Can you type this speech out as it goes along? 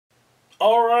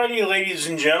Alrighty, ladies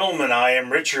and gentlemen, I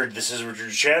am Richard. This is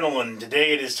Richard's channel, and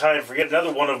today it is time for yet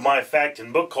another one of my fact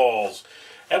and book hauls.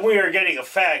 And we are getting a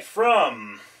fact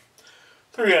from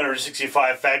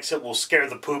 365 Facts That Will Scare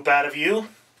the Poop Out of You.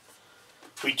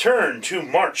 We turn to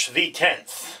March the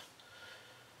 10th.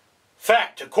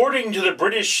 Fact: according to a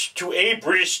British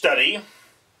study,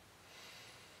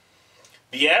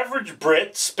 the average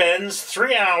Brit spends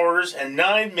 3 hours and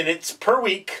 9 minutes per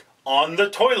week on the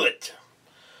toilet.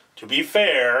 To be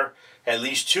fair, at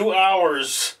least 2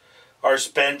 hours are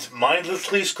spent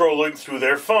mindlessly scrolling through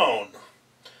their phone.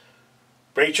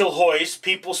 Rachel Hoyce: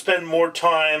 people spend more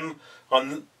time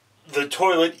on the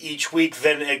toilet each week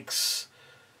than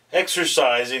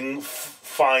exercising.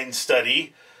 Fine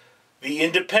study. The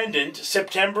Independent,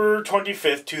 September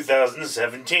 25th,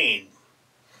 2017.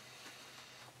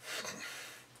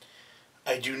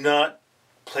 I do not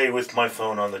play with my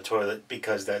phone on the toilet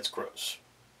because that's gross.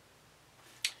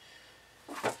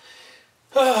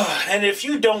 And if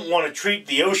you don't want to treat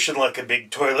the ocean like a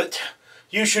big toilet,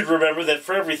 you should remember that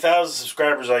for every 1,000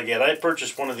 subscribers I get, I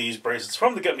purchased one of these bracelets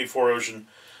from the company 4Ocean.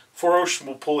 4Ocean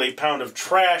will pull a pound of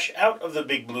trash out of the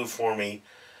big blue for me.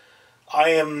 I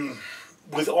am,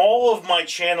 with all of my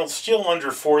channels, still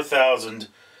under 4,000,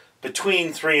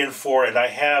 between 3 and 4, and I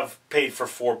have paid for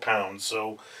 4 pounds.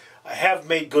 So I have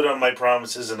made good on my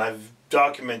promises, and I've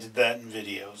documented that in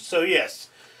videos. So yes,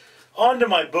 on to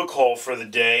my book haul for the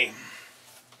day.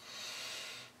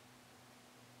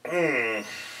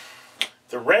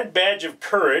 The Red Badge of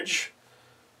Courage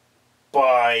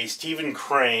by Stephen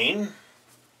Crane.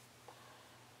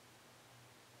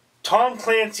 Tom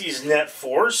Clancy's Net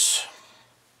Force.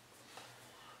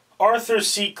 Arthur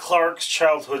C. Clarke's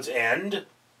Childhood's End.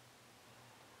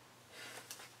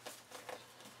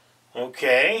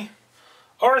 Okay.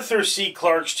 Arthur C.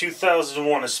 Clarke's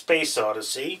 2001: A Space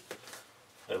Odyssey.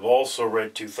 I've also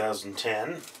read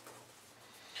 2010.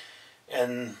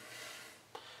 And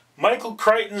Michael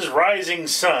Crichton's Rising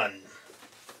Sun.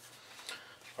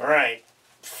 Alright,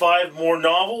 5 more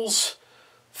novels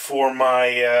for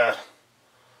my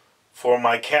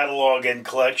catalog and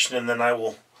collection, and then I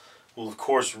will of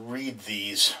course read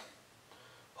these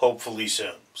hopefully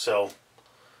soon. So,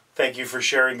 thank you for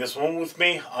sharing this one with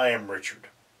me. I am Richard.